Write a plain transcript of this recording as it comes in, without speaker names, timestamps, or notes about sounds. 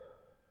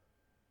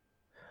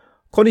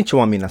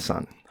Konnichiwa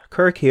minasan,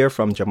 Kirk here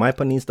from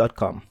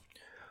jaPODCAST.com.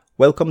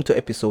 Welcome to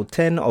episode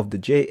 10 of the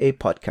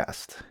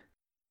jaPODCAST.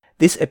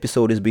 This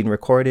episode is being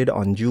recorded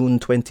on June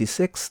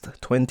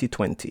 26th,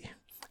 2020,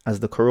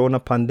 as the corona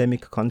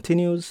pandemic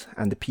continues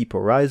and the people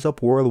rise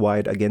up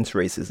worldwide against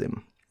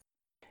racism.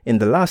 In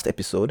the last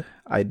episode,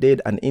 I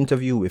did an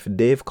interview with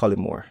Dave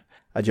Collymore,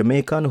 a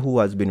Jamaican who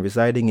has been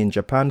residing in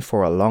Japan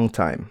for a long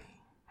time.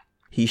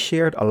 He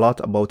shared a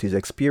lot about his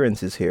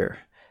experiences here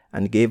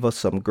and gave us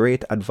some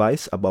great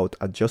advice about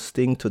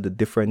adjusting to the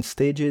different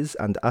stages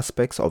and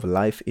aspects of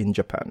life in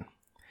Japan.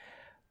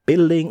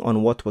 Building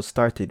on what was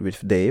started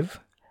with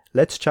Dave,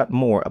 let's chat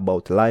more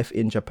about life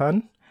in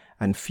Japan,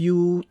 and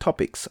few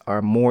topics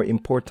are more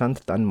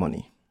important than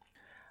money.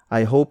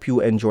 I hope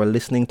you enjoy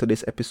listening to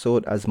this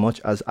episode as much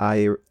as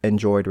I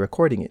enjoyed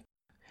recording it.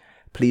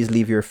 Please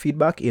leave your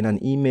feedback in an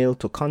email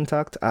to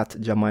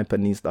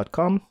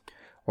contact@jaPODCAST.com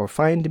or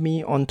find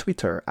me on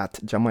Twitter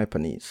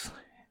 @jaPODCAST.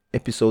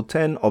 Episode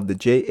 10 of the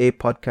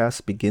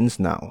jaPODCAST begins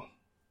now.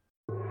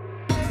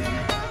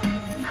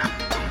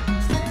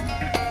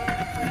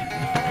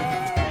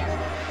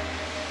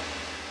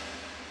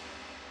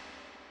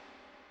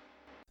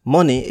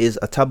 Money is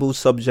a taboo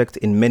subject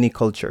in many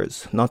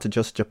cultures, not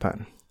just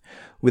Japan.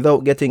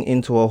 Without getting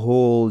into a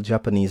whole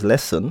Japanese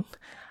lesson,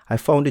 I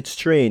found it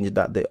strange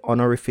that the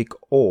honorific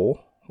O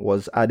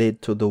was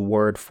added to the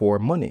word for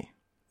money,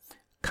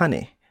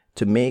 kane,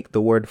 to make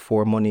the word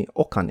for money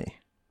okane.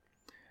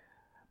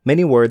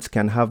 Many words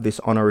can have this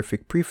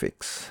honorific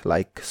prefix,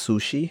 like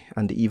sushi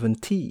and even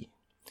tea.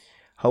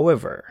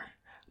 However,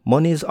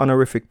 money's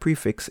honorific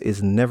prefix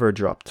is never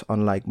dropped,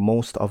 unlike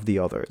most of the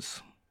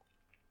others.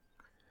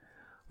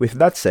 With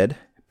that said,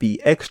 be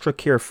extra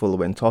careful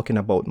when talking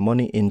about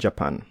money in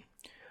Japan.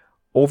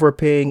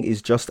 Overpaying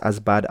is just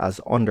as bad as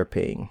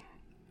underpaying,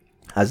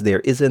 as there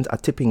isn't a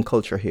tipping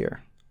culture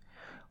here.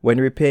 When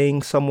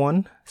repaying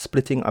someone,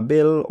 splitting a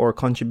bill, or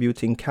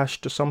contributing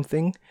cash to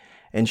something,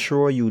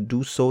 ensure you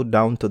do so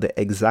down to the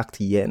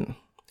exact yen.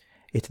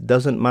 It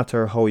doesn't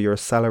matter how your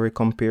salary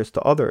compares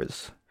to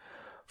others.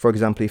 For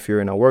example, if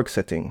you're in a work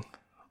setting.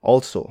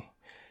 Also,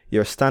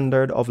 your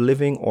standard of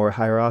living or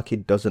hierarchy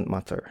doesn't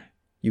matter.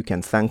 You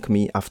can thank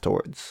me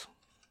afterwards.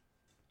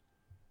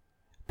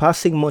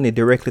 Passing money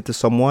directly to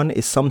someone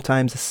is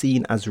sometimes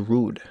seen as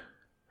rude.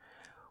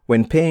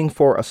 When paying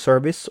for a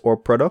service or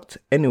product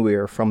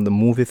anywhere from the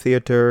movie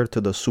theater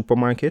to the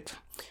supermarket,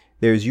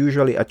 there's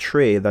usually a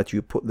tray that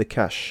you put the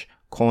cash,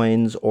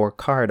 coins, or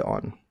card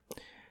on.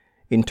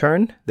 In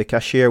turn, the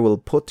cashier will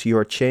put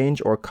your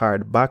change or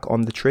card back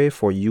on the tray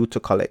for you to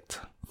collect.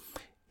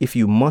 If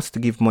you must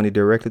give money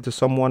directly to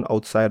someone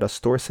outside a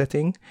store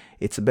setting,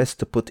 it's best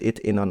to put it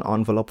in an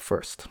envelope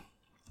first.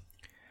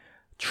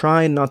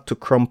 Try not to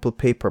crumple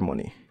paper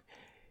money.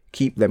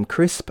 Keep them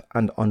crisp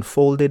and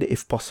unfolded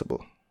if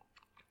possible.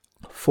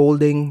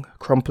 Folding,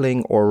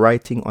 crumpling, or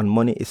writing on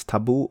money is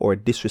taboo or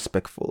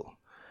disrespectful.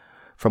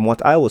 From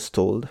what I was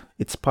told,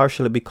 it's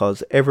partially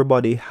because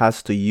everybody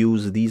has to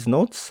use these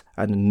notes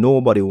and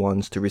nobody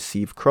wants to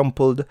receive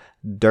crumpled,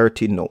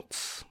 dirty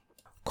notes.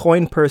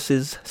 Coin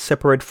purses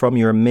separate from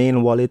your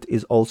main wallet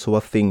is also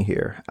a thing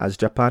here, as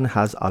Japan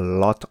has a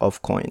lot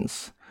of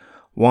coins.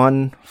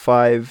 1,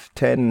 5,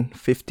 10,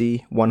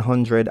 50,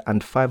 100,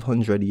 and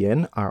 500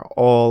 yen are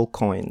all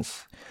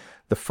coins.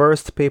 The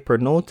first paper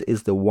note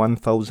is the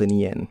 1,000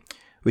 yen,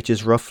 which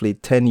is roughly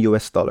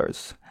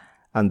 $10.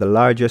 And the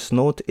largest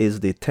note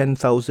is the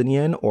 10,000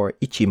 yen or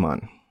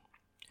ichiman.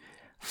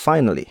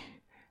 Finally,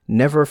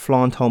 never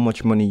flaunt how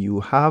much money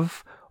you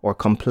have or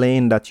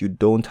complain that you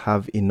don't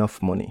have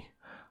enough money.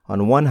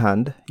 On one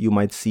hand, you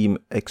might seem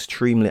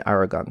extremely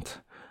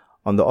arrogant.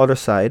 On the other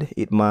side,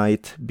 it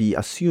might be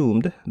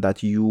assumed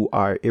that you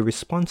are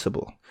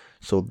irresponsible,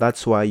 so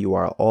that's why you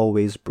are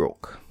always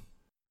broke.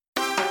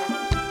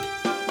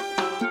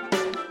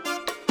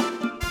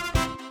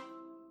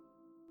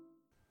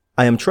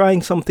 I am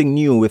trying something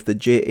new with the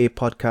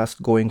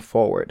jaPODCAST going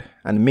forward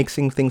and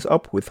mixing things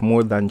up with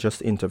more than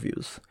just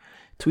interviews.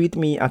 Tweet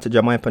me at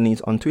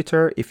jaPODCAST on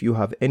Twitter if you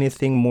have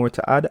anything more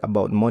to add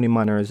about money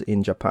manners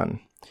in Japan.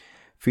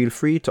 Feel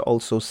free to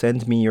also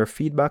send me your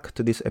feedback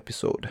to this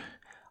episode.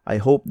 I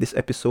hope this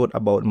episode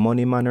about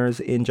money manners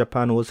in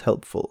Japan was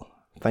helpful.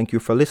 Thank you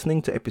for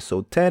listening to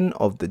episode 10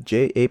 of the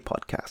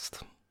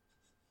jaPODCAST.